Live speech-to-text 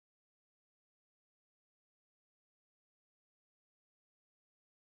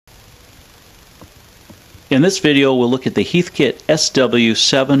In this video, we'll look at the Heathkit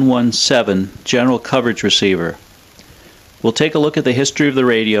SW-717 general coverage receiver. We'll take a look at the history of the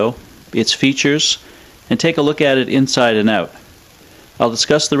radio, its features, and take a look at it inside and out. I'll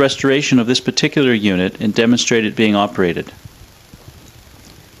discuss the restoration of this particular unit and demonstrate it being operated.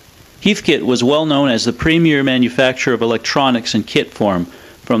 Heathkit was well known as the premier manufacturer of electronics in kit form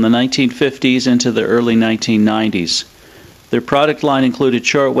from the 1950s into the early 1990s. Their product line included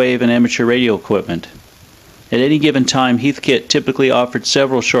shortwave and amateur radio equipment. At any given time, Heathkit typically offered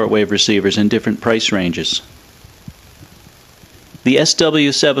several shortwave receivers in different price ranges. The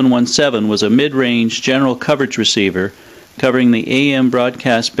SW-717 was a mid-range general coverage receiver covering the AM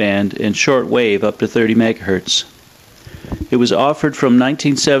broadcast band and shortwave up to 30 MHz. It was offered from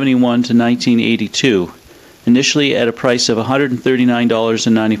 1971 to 1982, initially at a price of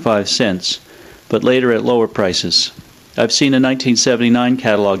 $139.95, but later at lower prices. I've seen a 1979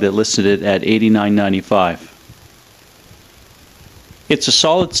 catalog that listed it at $89.95. It's a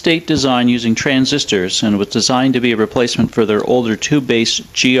solid-state design using transistors and was designed to be a replacement for their older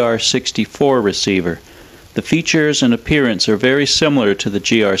tube-based GR64 receiver. The features and appearance are very similar to the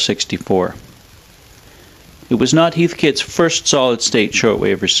GR64. It was not Heathkit's first solid-state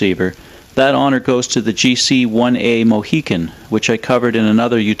shortwave receiver. That honor goes to the GC1A Mohican, which I covered in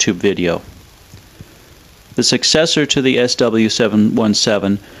another YouTube video. The successor to the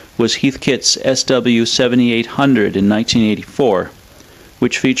SW-717 was Heathkit's SW-7800 in 1984,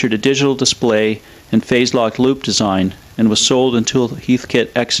 which featured a digital display and phase-locked loop design and was sold until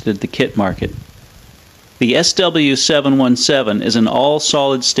Heathkit exited the kit market. The SW-717 is an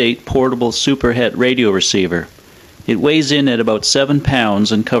all-solid-state portable superhet radio receiver. It weighs in at about 7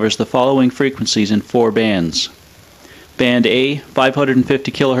 pounds and covers the following frequencies in 4 bands. Band A,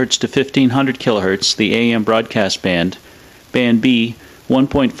 550 kHz to 1500 kHz, the AM broadcast band. Band B,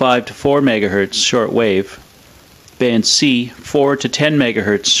 1.5 to 4 MHz shortwave. Band C, 4 to 10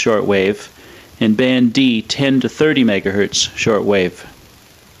 MHz shortwave. And Band D, 10 to 30 MHz shortwave.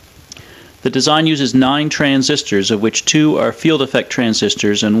 The design uses 9 transistors, of which 2 are field effect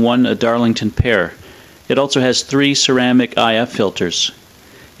transistors and 1 a Darlington pair. It also has 3 ceramic IF filters.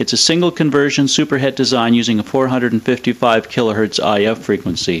 It's a single conversion superhet design using a 455 kHz IF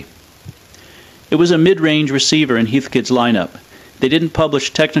frequency. It was a mid-range receiver in Heathkit's lineup. They didn't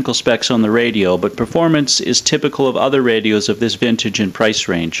publish technical specs on the radio, but performance is typical of other radios of this vintage and price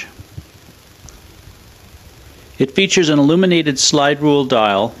range. It features an illuminated slide rule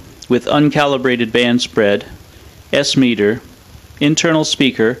dial with uncalibrated band spread, S-meter, internal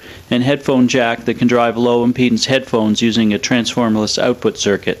speaker, and headphone jack that can drive low impedance headphones using a transformerless output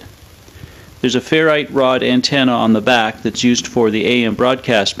circuit. There's a ferrite rod antenna on the back that's used for the AM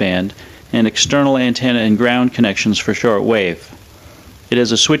broadcast band and external antenna and ground connections for shortwave. It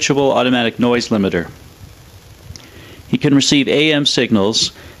has a switchable automatic noise limiter. It can receive AM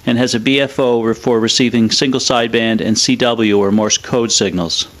signals and has a Bfo for receiving single sideband and CW or Morse code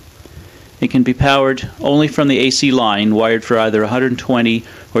signals. It can be powered only from the AC line, wired for either 120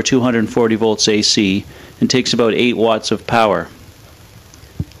 or 240 volts AC, and takes about 8 watts of power.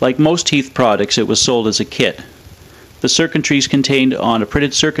 Like most Heath products, it was sold as a kit. The circuitry is contained on a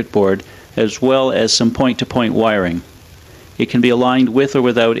printed circuit board, as well as some point-to-point wiring. It can be aligned with or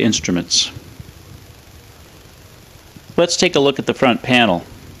without instruments. Let's take a look at the front panel.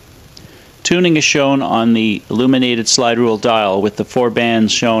 Tuning is shown on the illuminated slide rule dial with the 4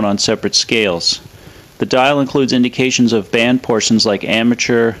 bands shown on separate scales. The dial includes indications of band portions like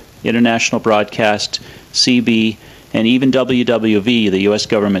amateur, international broadcast, CB, and even WWV, the US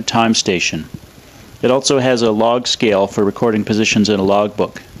government time station. It also has a log scale for recording positions in a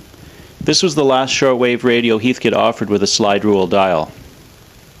logbook. This was the last shortwave radio Heathkit offered with a slide rule dial.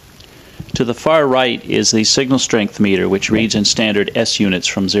 To the far right is the signal strength meter, which reads in standard S units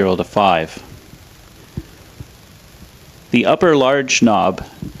from 0 to 5. The upper large knob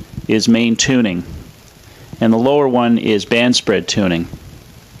is main tuning, and the lower one is band spread tuning.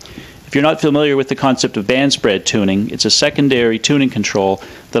 If you're not familiar with the concept of band spread tuning, it's a secondary tuning control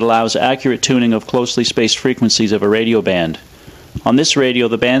that allows accurate tuning of closely spaced frequencies of a radio band. On this radio,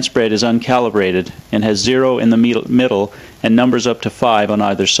 the band spread is uncalibrated and has 0 in the middle and numbers up to 5 on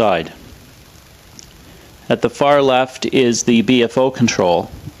either side. At the far left is the Bfo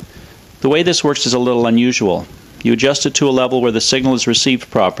Control. The way this works is a little unusual. You adjust it to a level where the signal is received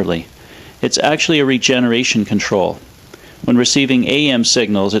properly. It's actually a regeneration control. When receiving AM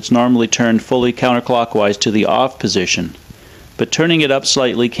signals, it's normally turned fully counterclockwise to the off position, but turning it up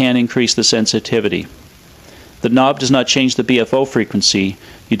slightly can increase the sensitivity. The knob does not change the Bfo frequency.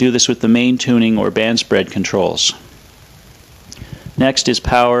 You do this with the main tuning or band spread controls. Next is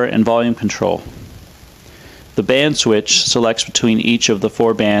power and volume control. The band switch selects between each of the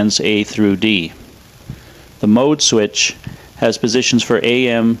 4 bands A through D. The mode switch has positions for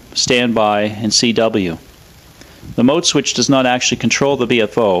AM, standby, and CW. The mode switch does not actually control the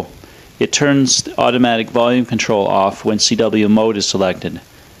Bfo. It turns the automatic volume control off when CW mode is selected.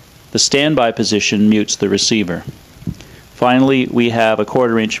 The standby position mutes the receiver. Finally, we have a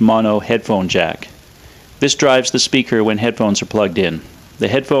 1/4-inch mono headphone jack. This drives the speaker when headphones are plugged in. The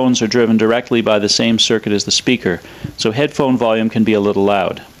headphones are driven directly by the same circuit as the speaker, so headphone volume can be a little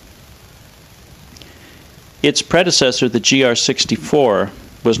loud. Its predecessor, the GR64,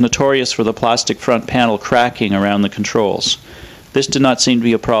 was notorious for the plastic front panel cracking around the controls. This did not seem to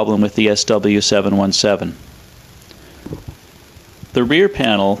be a problem with the SW-717. The rear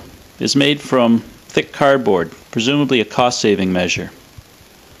panel is made from thick cardboard, presumably a cost-saving measure.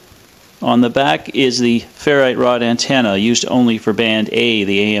 On the back is the ferrite rod antenna used only for band A,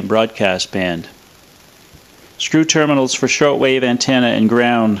 the AM broadcast band. Screw terminals for shortwave antenna and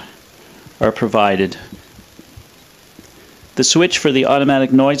ground are provided. The switch for the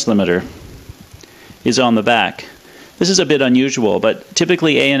automatic noise limiter is on the back. This is a bit unusual, but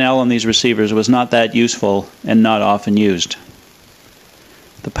typically A&L on these receivers was not that useful and not often used.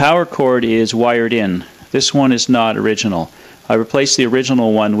 The power cord is wired in. This one is not original. I replaced the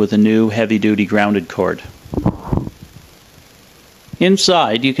original one with a new heavy-duty grounded cord.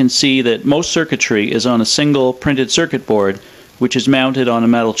 Inside you can see that most circuitry is on a single printed circuit board which is mounted on a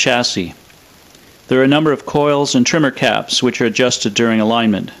metal chassis. There are a number of coils and trimmer caps which are adjusted during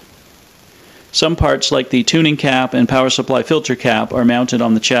alignment. Some parts like the tuning cap and power supply filter cap are mounted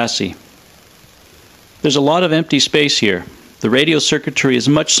on the chassis. There's a lot of empty space here. The radio circuitry is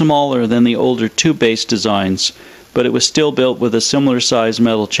much smaller than the older tube-based designs, but it was still built with a similar size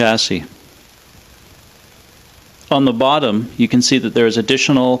metal chassis. On the bottom you can see that there is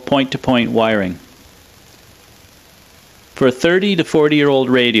additional point-to-point wiring. For a 30 to 40-year-old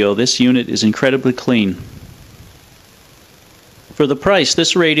radio, this unit is incredibly clean. For the price,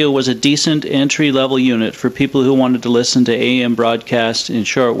 this radio was a decent entry-level unit for people who wanted to listen to AM broadcast and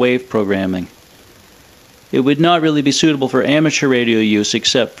shortwave programming. It would not really be suitable for amateur radio use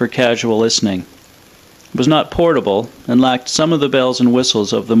except for casual listening. It was not portable and lacked some of the bells and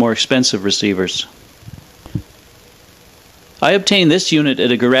whistles of the more expensive receivers. I obtained this unit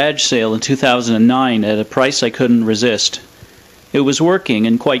at a garage sale in 2009 at a price I couldn't resist. It was working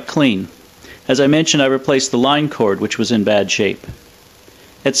and quite clean. As I mentioned, I replaced the line cord, which was in bad shape.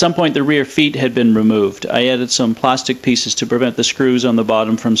 At some point the rear feet had been removed. I added some plastic pieces to prevent the screws on the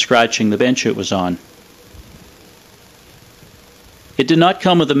bottom from scratching the bench it was on. It did not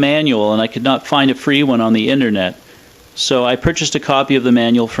come with a manual, and I could not find a free one on the internet, so I purchased a copy of the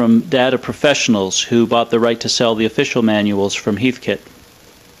manual from data professionals who bought the right to sell the official manuals from Heathkit.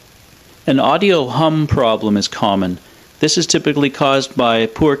 An audio hum problem is common. This is typically caused by a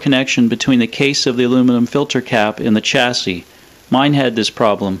poor connection between the case of the aluminum filter cap and the chassis. Mine had this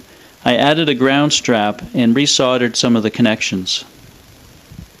problem. I added a ground strap and resoldered some of the connections.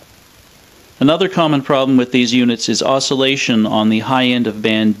 Another common problem with these units is oscillation on the high end of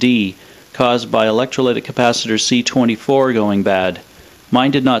band D, caused by electrolytic capacitor C24 going bad.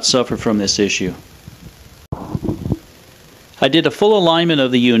 Mine did not suffer from this issue. I did a full alignment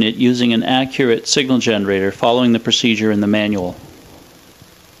of the unit using an accurate signal generator, following the procedure in the manual.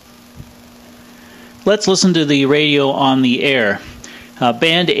 Let's listen to the radio on the air.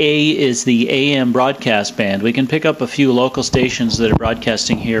 Band A is the AM broadcast band. We can pick up a few local stations that are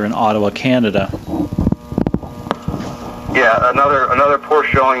broadcasting here in Ottawa, Canada. Yeah, another poor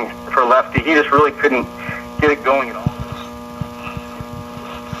showing for Lefty. He just really couldn't get it going at all.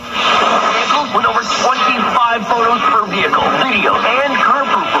 Vehicles with over 25 photos per vehicle, video, and car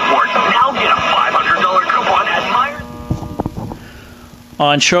proof report. Now get a $500 coupon at Myers.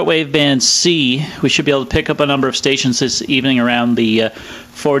 On shortwave band C, we should be able to pick up a number of stations this evening around the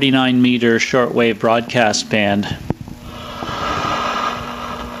 49-meter shortwave broadcast band.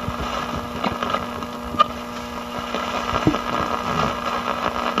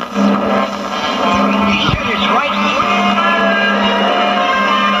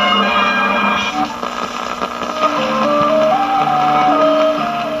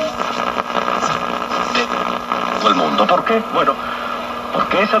 El mundo, ¿por qué? Bueno,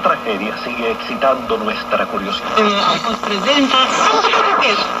 porque esa tragedia sigue excitando nuestra curiosidad. Os presenta o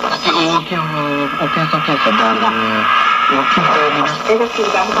que acontece o que Es decir,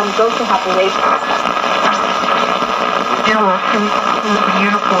 vamos entonces a poder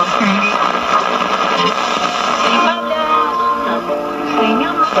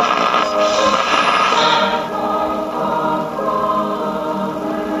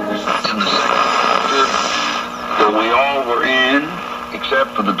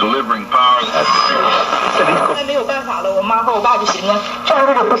except for the delivering power. 那没有办法了，我妈和我爸就行了，这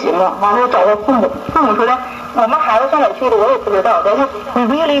样就不行了。完了找到父母，父母说的，我们孩子上哪去了，我也不知道。但是 We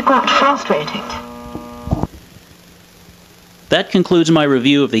really got frustrated. That concludes my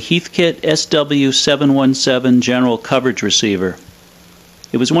review of the Heathkit SW-717 General Coverage Receiver.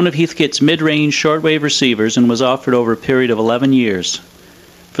 It was one of Heathkit's mid-range shortwave receivers and was offered over a period of 11 years.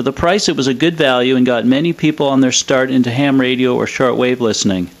 For the price, it was a good value and got many people on their start into ham radio or shortwave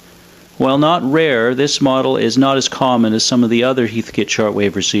listening. While not rare, this model is not as common as some of the other Heathkit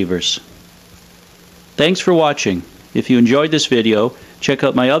shortwave receivers. Thanks for watching. If you enjoyed this video, check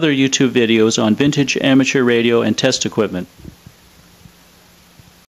out my other YouTube videos on vintage amateur radio and test equipment.